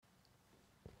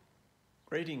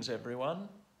Greetings, everyone.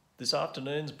 This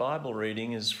afternoon's Bible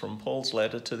reading is from Paul's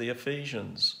letter to the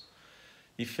Ephesians.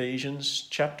 Ephesians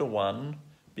chapter 1,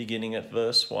 beginning at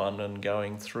verse 1 and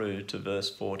going through to verse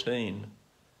 14.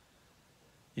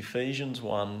 Ephesians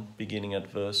 1, beginning at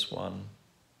verse 1.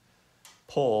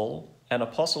 Paul, an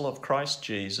apostle of Christ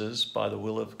Jesus by the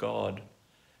will of God,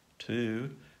 to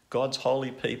God's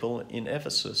holy people in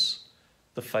Ephesus,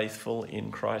 the faithful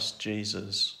in Christ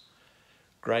Jesus.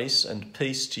 Grace and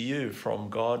peace to you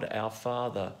from God our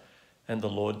Father and the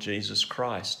Lord Jesus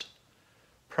Christ.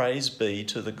 Praise be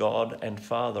to the God and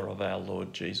Father of our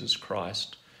Lord Jesus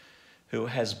Christ, who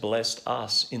has blessed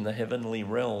us in the heavenly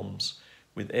realms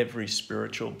with every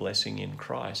spiritual blessing in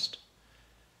Christ.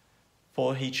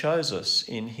 For he chose us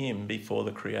in him before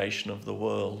the creation of the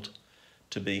world,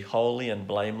 to be holy and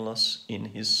blameless in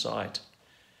his sight.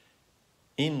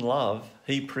 In love,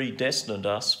 he predestined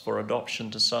us for adoption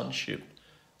to sonship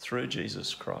through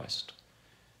Jesus Christ,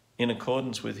 in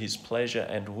accordance with his pleasure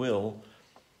and will,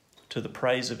 to the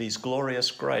praise of his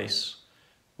glorious grace,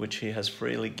 which he has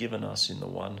freely given us in the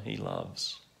one he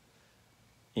loves.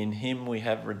 In him we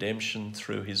have redemption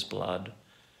through his blood,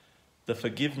 the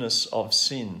forgiveness of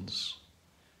sins,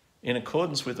 in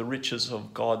accordance with the riches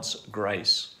of God's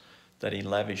grace that he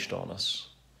lavished on us.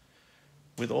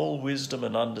 With all wisdom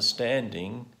and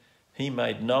understanding, he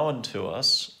made known to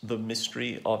us the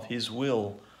mystery of his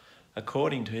will,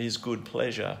 according to his good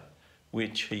pleasure,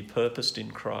 which he purposed in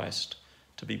Christ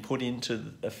to be put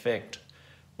into effect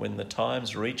when the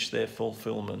times reach their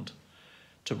fulfillment,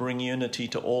 to bring unity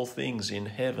to all things in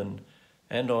heaven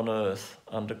and on earth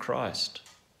under Christ.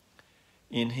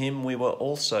 In him we were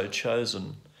also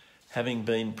chosen, having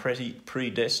been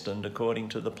predestined according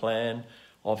to the plan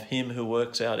of him who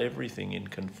works out everything in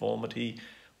conformity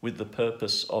with the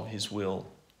purpose of his will,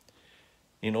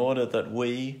 in order that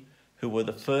we, who were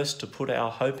the first to put our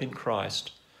hope in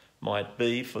Christ, might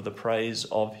be for the praise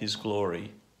of his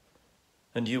glory.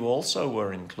 And you also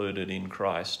were included in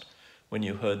Christ when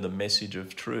you heard the message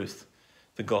of truth,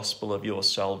 the gospel of your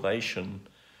salvation.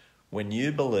 When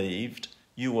you believed,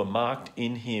 you were marked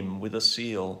in him with a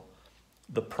seal,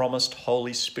 the promised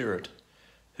Holy Spirit,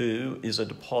 who is a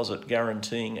deposit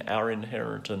guaranteeing our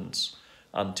inheritance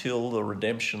until the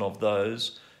redemption of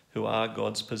those who are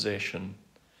God's possession,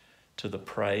 to the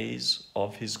praise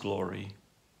of his glory.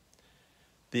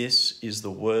 This is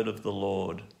the word of the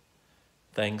Lord.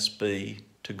 Thanks be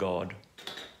to God.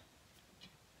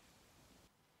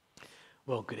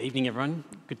 Well, good evening, everyone.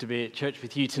 Good to be at church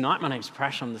with you tonight. My name's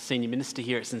Prash. I'm the senior minister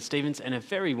here at St. Stephen's, and a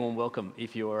very warm welcome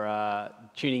if you're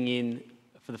tuning in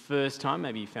for the first time.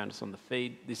 Maybe you found us on the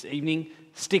feed this evening.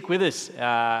 Stick with us.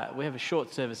 We have a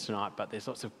short service tonight, but there's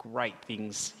lots of great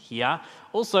things here.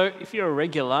 Also, if you're a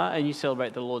regular and you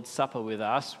celebrate the Lord's Supper with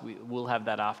us, we'll have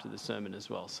that after the sermon as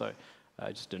well. So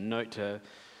just a note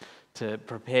to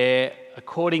prepare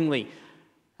accordingly.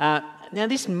 Now,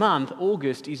 this month,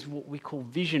 August, is what we call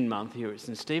Vision Month here at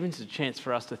St. Stephen's. It's a chance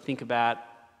for us to think about,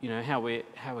 how we're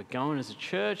going as a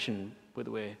church and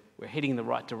whether we're heading in the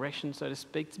right direction, so to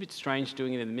speak. It's a bit strange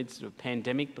doing it in the midst of a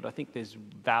pandemic, but I think there's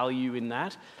value in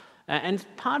that. And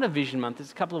part of Vision Month,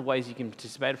 there's a couple of ways you can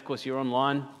participate. Of course, you're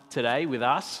online today with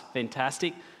us.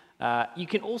 Fantastic. You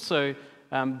can also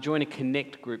join a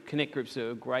Connect group. Connect groups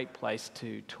are a great place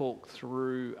to talk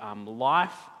through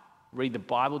life, read the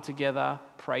Bible together,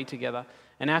 pray together.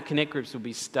 And our Connect groups will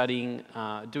be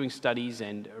doing studies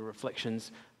and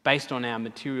reflections based on our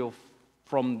material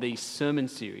from the sermon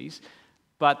series,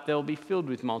 but they'll be filled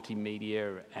with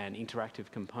multimedia and interactive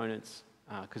components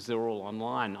because they're all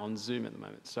online on Zoom at the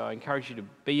moment. So I encourage you to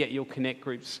be at your Connect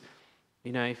groups.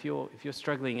 If you're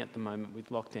struggling at the moment with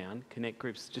lockdown, Connect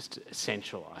groups are just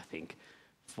essential, I think,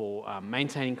 for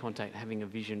maintaining contact, having a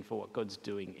vision for what God's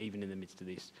doing even in the midst of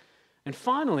this. And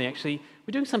finally, actually,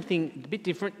 we're doing something a bit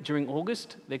different during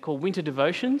August. They're called Winter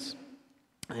Devotions.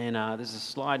 And there's a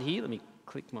slide here. Let me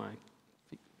click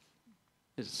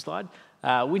there's a slide.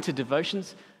 Winter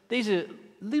Devotions. These are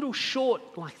little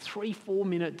short, 3-4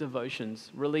 minute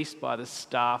devotions released by the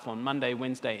staff on Monday,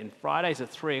 Wednesday and Fridays at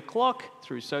 3 o'clock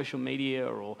through social media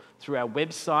or through our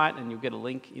website, and you'll get a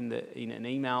link in an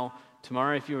email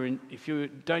tomorrow. If you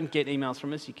don't get emails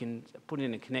from us, you can put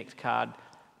in a Connect card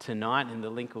tonight and the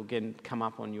link will again come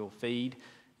up on your feed,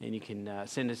 and you can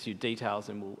send us your details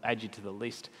and we'll add you to the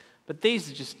list. But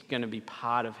these are just going to be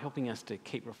part of helping us to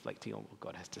keep reflecting on what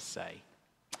God has to say.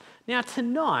 Now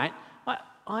tonight,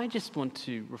 I just want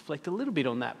to reflect a little bit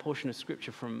on that portion of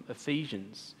Scripture from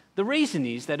Ephesians. The reason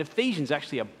is that Ephesians is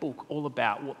actually a book all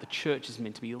about what the church is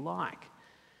meant to be like.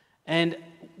 And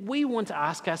we want to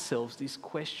ask ourselves this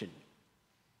question: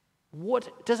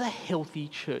 what does a healthy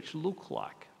church look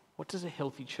like? What does a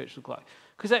healthy church look like?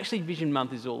 Because actually Vision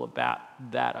Month is all about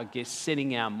that, I guess,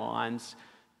 setting our minds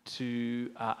to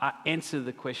answer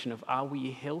the question of, are we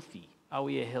healthy? Are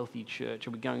we a healthy church? Are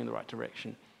we going in the right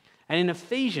direction? And in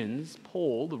Ephesians,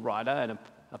 Paul, the writer and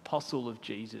apostle of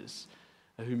Jesus,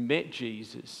 who met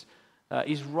Jesus,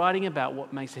 is writing about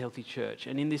what makes a healthy church.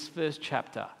 And in this first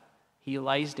chapter, he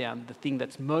lays down the thing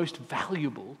that's most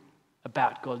valuable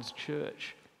about God's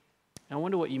church. And I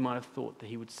wonder what you might have thought that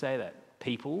he would say that.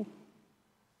 People,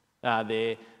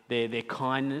 their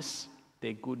kindness,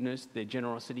 their goodness, their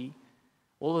generosity,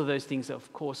 all of those things are,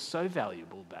 of course, so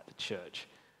valuable about the church.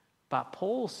 But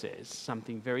Paul says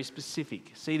something very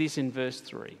specific. See this in verse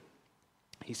 3.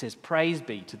 He says, "Praise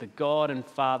be to the God and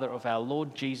Father of our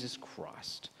Lord Jesus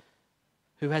Christ,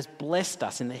 who has blessed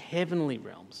us in the heavenly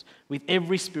realms with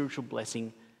every spiritual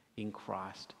blessing in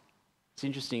Christ." It's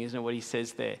interesting, isn't it, what he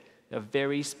says there? A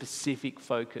very specific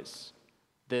focus.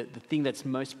 The thing that's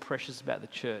most precious about the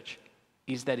church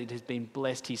is that it has been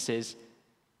blessed, he says,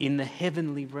 in the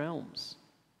heavenly realms.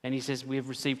 And he says we have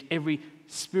received every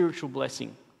spiritual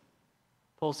blessing.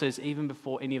 Paul says even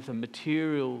before any of the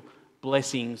material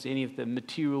blessings, any of the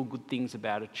material good things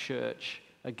about a church,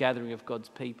 a gathering of God's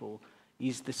people,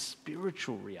 is the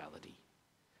spiritual reality.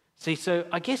 See, so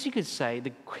I guess you could say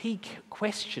the key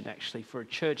question actually for a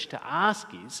church to ask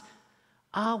is,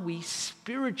 are we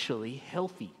spiritually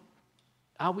healthy?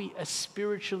 Are we a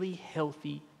spiritually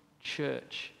healthy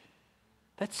church?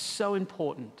 That's so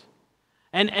important.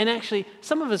 And actually,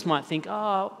 some of us might think,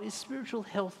 oh, is spiritual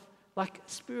health, like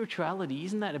spirituality,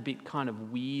 isn't that a bit kind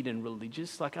of weird and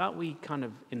religious? Like, aren't we kind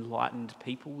of enlightened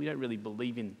people? We don't really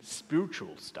believe in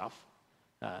spiritual stuff.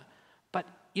 But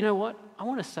you know what? I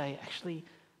want to say, actually,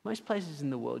 most places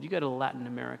in the world, you go to Latin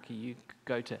America, you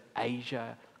go to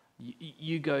Asia,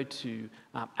 you go to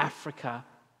Africa,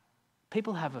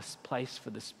 people have a place for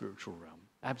the spiritual realm,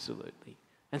 absolutely.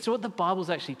 And so what the Bible's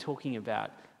actually talking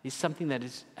about is something that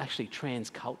is actually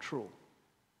transcultural.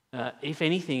 If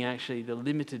anything, actually, the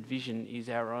limited vision is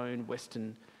our own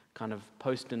Western kind of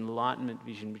post-enlightenment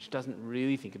vision, which doesn't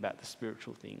really think about the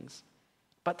spiritual things.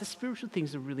 But the spiritual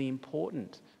things are really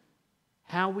important.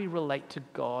 How we relate to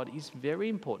God is very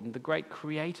important. The great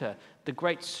creator, the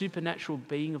great supernatural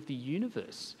being of the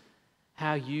universe.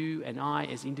 How you and I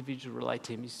as individuals relate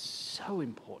to him is so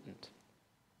important.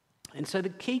 And so the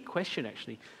key question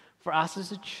actually for us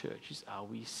as a church is, are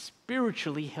we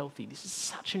spiritually healthy? This is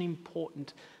such an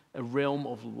important realm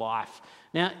of life.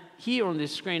 Now, here on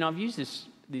this screen, I've used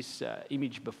this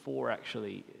image before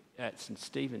actually at St.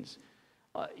 Stephen's.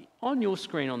 On your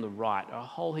screen on the right are a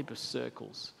whole heap of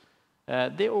circles.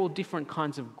 They're all different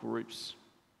kinds of groups.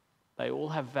 They all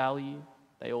have value.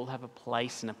 They all have a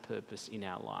place and a purpose in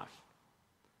our life.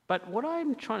 But what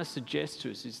I'm trying to suggest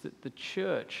to us is that the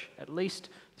church, at least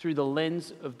through the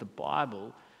lens of the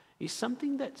Bible, is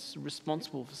something that's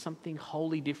responsible for something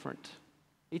wholly different.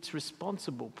 It's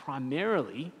responsible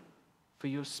primarily for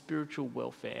your spiritual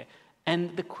welfare.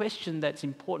 And the question that's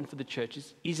important for the church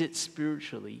is it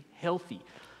spiritually healthy?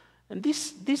 And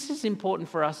this is important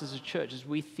for us as a church as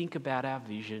we think about our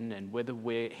vision and whether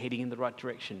we're heading in the right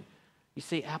direction. You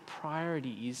see, our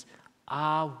priority is,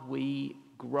 are we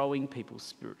growing people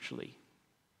spiritually?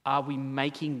 Are we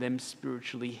making them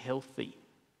spiritually healthy?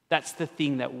 That's the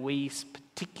thing that we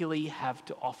particularly have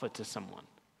to offer to someone.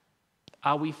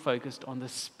 Are we focused on the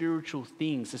spiritual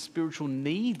things, the spiritual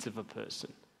needs of a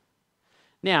person?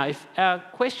 Now, if our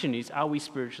question is, are we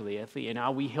spiritually healthy and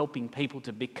are we helping people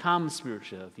to become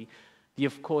spiritually healthy?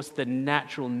 Of course, the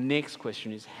natural next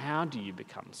question is, how do you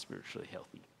become spiritually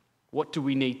healthy? What do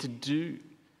we need to do?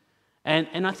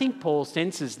 And I think Paul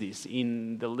senses this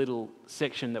in the little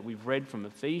section that we've read from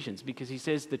Ephesians, because he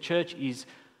says the church is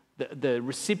the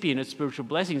recipient of spiritual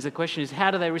blessings. The question is, how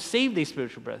do they receive these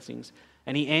spiritual blessings?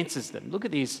 And he answers them. Look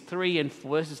at these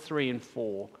verses 3 and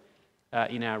 4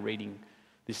 in our reading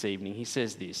this evening. He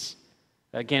says this.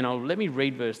 Again, let me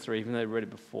read verse 3, even though I read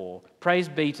it before. "Praise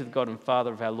be to the God and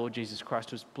Father of our Lord Jesus Christ,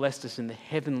 who has blessed us in the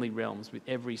heavenly realms with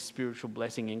every spiritual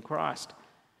blessing in Christ.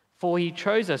 For he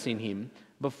chose us in him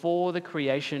before the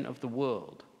creation of the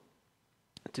world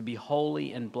to be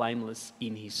holy and blameless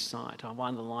in his sight." I've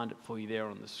underlined it for you there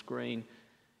on the screen.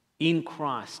 In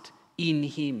Christ, in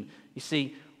him. You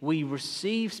see, we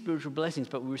receive spiritual blessings,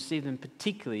 but we receive them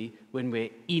particularly when we're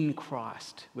in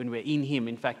Christ, when we're in him.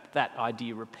 In fact, that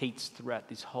idea repeats throughout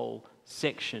this whole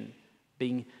section,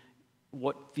 being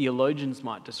what theologians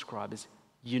might describe as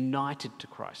united to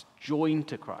Christ, joined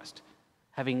to Christ,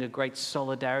 having a great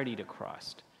solidarity to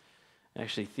Christ.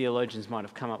 Actually, theologians might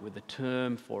have come up with a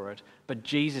term for it, but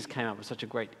Jesus came up with such a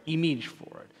great image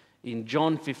for it. In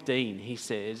John 15, he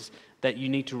says that you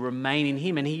need to remain in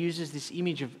him. And he uses this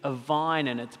image of a vine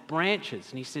and its branches.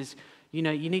 And he says, you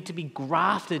need to be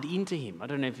grafted into him. I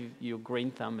don't know if you're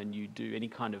green thumb and you do any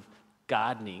kind of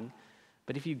gardening,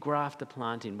 but if you graft a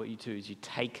plant in, what you do is you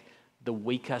take the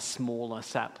weaker, smaller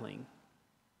sapling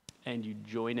and you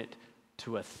join it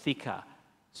to a thicker,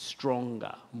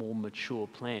 stronger, more mature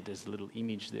plant. There's a little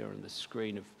image there on the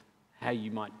screen of how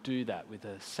you might do that with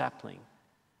a sapling.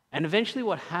 And eventually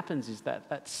what happens is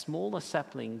that smaller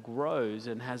sapling grows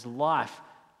and has life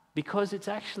because it's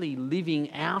actually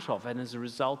living out of and as a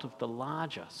result of the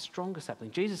larger, stronger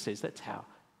sapling. Jesus says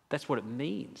that's what it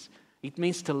means. It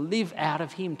means to live out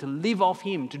of him, to live off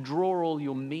him, to draw all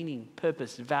your meaning,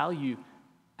 purpose, value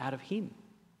out of him.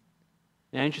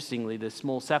 Now, interestingly, the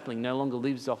small sapling no longer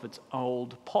lives off its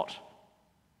old pot,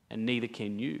 and neither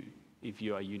can you if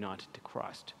you are united to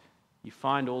Christ. You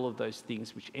find all of those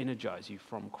things which energize you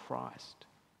from Christ.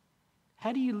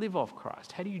 How do you live off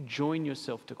Christ? How do you join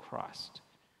yourself to Christ?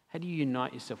 How do you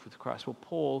unite yourself with Christ? Well,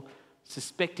 Paul,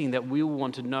 suspecting that we'll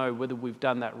want to know whether we've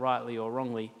done that rightly or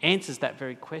wrongly, answers that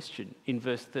very question in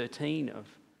verse 13 of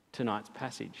tonight's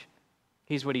passage.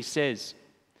 Here's what he says.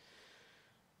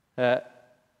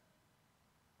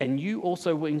 And you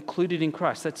also were included in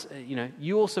Christ. That's,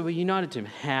 you also were united to him.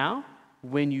 How?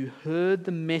 When you heard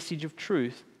the message of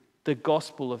truth, the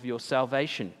gospel of your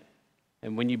salvation.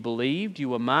 And when you believed, you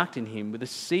were marked in him with a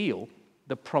seal,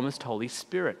 the promised Holy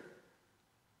Spirit.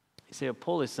 You see, what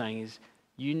Paul is saying is,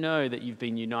 you know that you've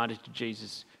been united to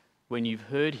Jesus when you've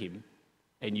heard him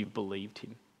and you've believed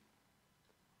him.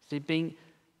 See,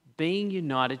 being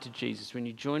united to Jesus, when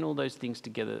you join all those things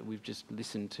together that we've just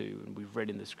listened to and we've read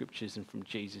in the scriptures and from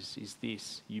Jesus, is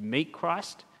this. You meet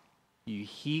Christ, you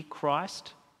hear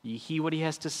Christ, you hear what he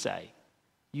has to say,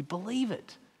 you believe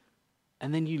it,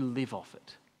 and then you live off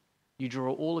it. You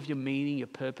draw all of your meaning, your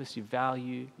purpose, your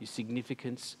value, your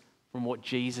significance from what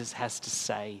Jesus has to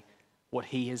say, what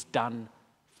he has done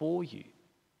for you.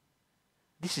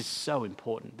 This is so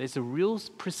important. There's a real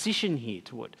precision here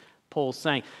to what Paul's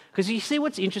saying. Because you see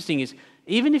what's interesting is,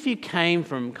 even if you came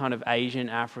from kind of Asian,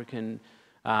 African,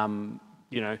 a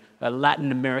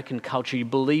Latin American culture, you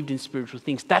believed in spiritual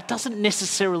things, that doesn't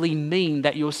necessarily mean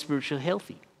that you're spiritually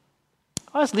healthy.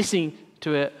 I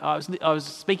was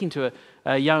speaking to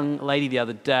a young lady the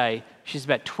other day. She's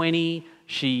about 20.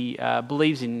 She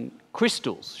believes in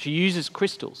crystals. She uses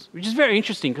crystals, which is very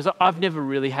interesting because I've never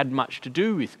really had much to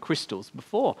do with crystals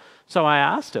before. So I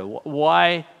asked her,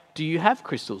 why do you have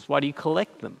crystals? Why do you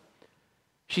collect them?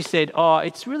 She said,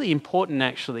 it's really important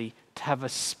actually to have a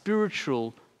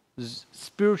spiritual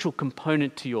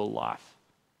component to your life.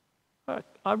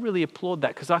 I really applaud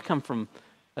that because I come from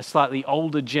a slightly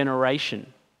older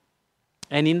generation.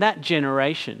 And in that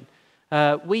generation,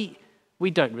 we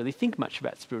don't really think much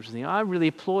about spiritual things. I really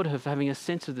applaud her for having a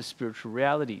sense of the spiritual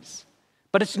realities.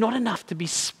 But it's not enough to be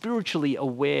spiritually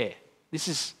aware. This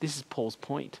is Paul's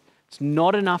point. It's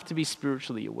not enough to be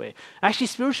spiritually aware. Actually,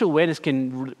 spiritual awareness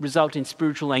can result in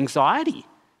spiritual anxiety.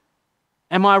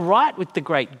 Am I right with the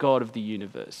great God of the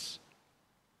universe?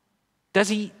 Does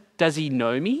he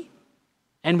know me?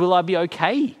 And will I be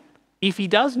okay if he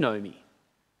does know me?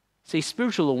 See,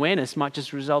 spiritual awareness might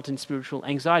just result in spiritual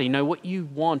anxiety. No, what you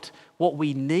want, what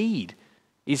we need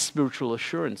is spiritual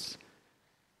assurance.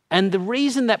 And the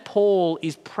reason that Paul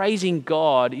is praising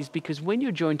God is because when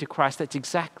you're joined to Christ, that's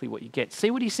exactly what you get.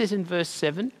 See what he says in verse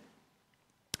 7?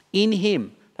 In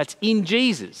him, that's in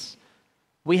Jesus,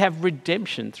 we have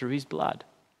redemption through his blood,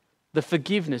 the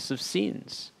forgiveness of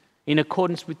sins, in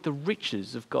accordance with the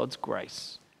riches of God's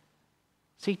grace.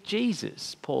 See,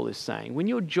 Jesus, Paul is saying, when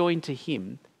you're joined to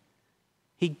him,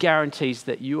 he guarantees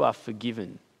that you are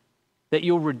forgiven, that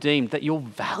you're redeemed, that you're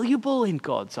valuable in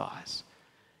God's eyes.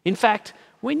 In fact,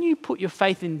 when you put your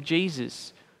faith in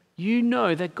Jesus, you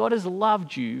know that God has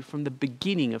loved you from the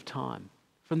beginning of time.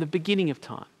 From the beginning of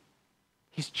time.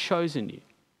 He's chosen you.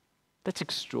 That's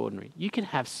extraordinary. You can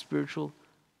have spiritual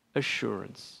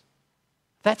assurance.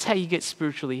 That's how you get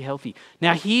spiritually healthy.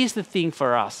 Now, here's the thing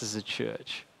for us as a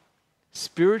church.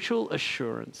 Spiritual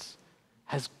assurance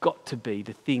has got to be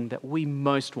the thing that we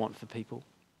most want for people.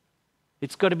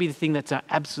 It's got to be the thing that's our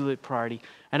absolute priority.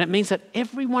 And it means that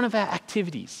every one of our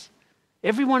activities,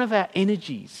 every one of our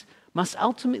energies must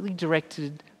ultimately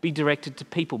be directed to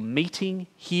people meeting,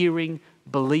 hearing,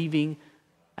 believing,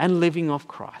 and living off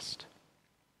Christ.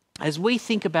 As we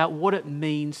think about what it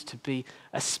means to be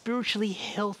a spiritually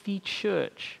healthy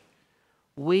church,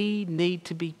 we need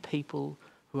to be people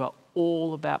who are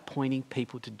all about pointing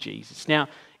people to Jesus. Now,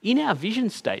 in our vision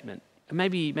statement,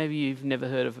 maybe you've never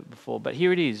heard of it before, but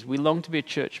here it is. We long to be a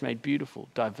church made beautiful,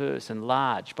 diverse, and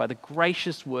large by the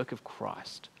gracious work of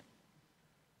Christ.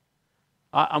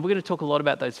 We're going to talk a lot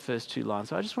about those first two lines.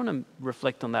 So I just want to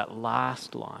reflect on that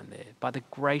last line there. By the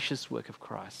gracious work of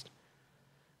Christ.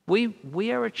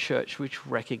 We are a church which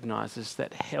recognizes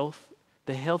that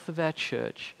the health of our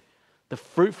church, the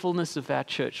fruitfulness of our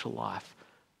church life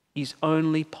is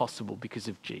only possible because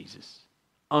of Jesus.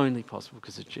 Only possible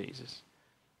because of Jesus.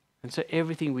 And so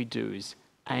everything we do is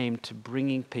aimed to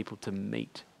bringing people to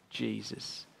meet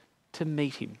Jesus, to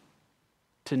meet him,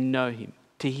 to know him,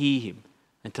 to hear him,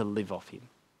 and to live off him.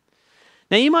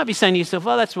 Now you might be saying to yourself,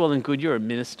 oh, that's well and good, you're a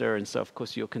minister and so of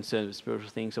course you're concerned with spiritual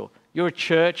things, or you're a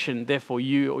church and therefore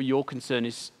your concern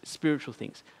is spiritual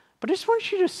things. But I just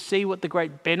want you to see what the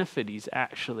great benefit is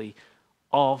actually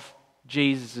of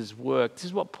Jesus' work. This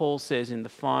is what Paul says in the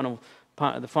final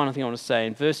thing I want to say.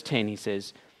 In verse 10 he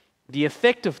says, the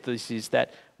effect of this is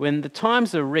that when the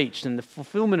times are reached and the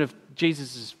fulfillment of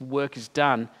Jesus' work is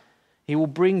done, he will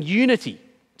bring unity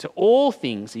to all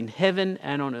things in heaven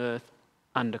and on earth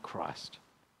under Christ.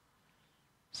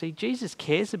 See, Jesus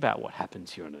cares about what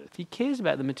happens here on earth. He cares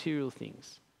about the material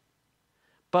things.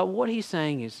 But what he's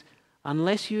saying is,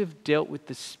 unless you have dealt with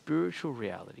the spiritual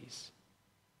realities,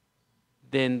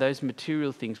 then those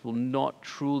material things will not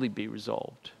truly be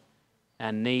resolved.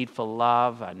 Our need for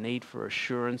love, our need for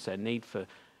assurance, our need for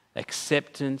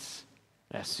acceptance,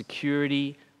 our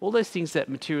security, all those things that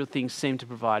material things seem to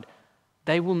provide,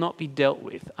 they will not be dealt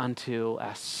with until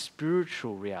our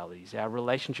spiritual realities, our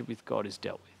relationship with God is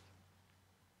dealt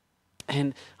with.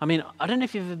 And I mean, I don't know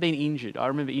if you've ever been injured. I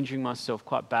remember injuring myself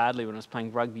quite badly when I was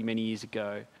playing rugby many years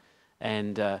ago,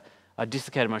 and I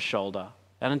dislocated my shoulder.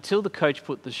 And until the coach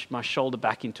put my shoulder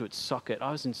back into its socket,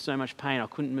 I was in so much pain I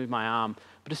couldn't move my arm.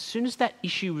 But as soon as that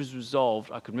issue was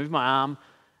resolved, I could move my arm,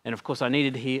 and of course I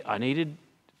needed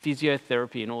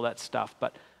physiotherapy and all that stuff,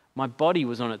 but my body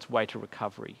was on its way to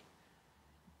recovery.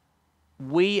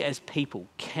 We as people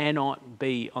cannot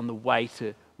be on the way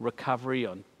to recovery,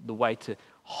 on the way to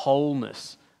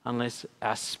wholeness, unless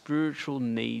our spiritual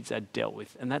needs are dealt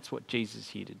with. And that's what Jesus is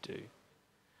here to do.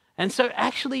 And so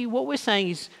actually what we're saying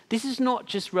is this is not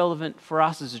just relevant for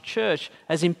us as a church,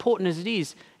 as important as it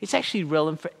is, it's actually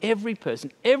relevant for every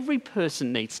person. Every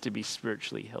person needs to be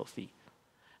spiritually healthy.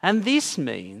 And this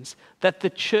means that the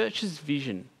church's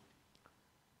vision,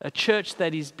 a church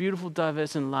that is beautiful,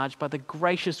 diverse, and large by the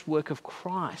gracious work of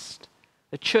Christ,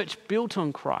 a church built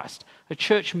on Christ, a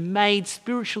church made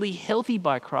spiritually healthy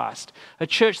by Christ, a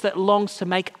church that longs to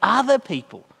make other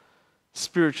people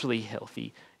spiritually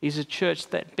healthy, is a church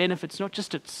that benefits not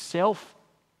just itself,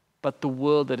 but the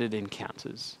world that it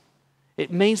encounters.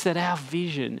 It means that our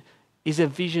vision is a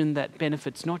vision that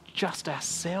benefits not just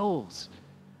ourselves,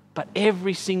 but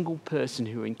every single person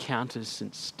who encounters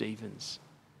St. Stephen's.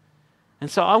 And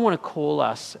so I want to call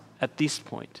us at this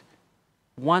point,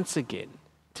 once again,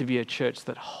 to be a church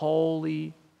that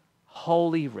wholly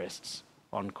rests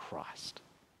on Christ.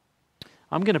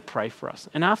 I'm going to pray for us.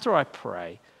 And after I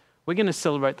pray, we're going to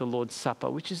celebrate the Lord's Supper,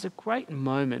 which is a great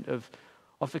moment of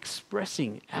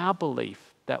expressing our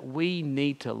belief that we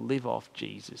need to live off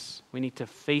Jesus. We need to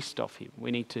feast off him.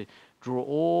 We need to draw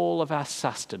all of our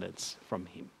sustenance from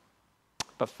him.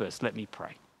 But first, let me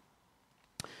pray.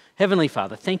 Heavenly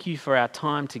Father, thank you for our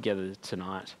time together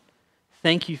tonight.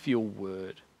 Thank you for your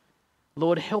word.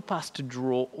 Lord, help us to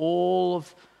draw all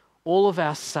of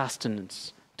our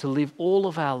sustenance, to live all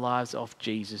of our lives off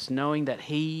Jesus, knowing that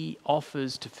he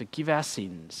offers to forgive our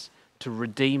sins, to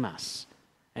redeem us,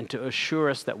 and to assure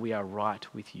us that we are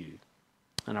right with you.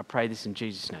 And I pray this in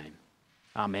Jesus' name.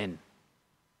 Amen.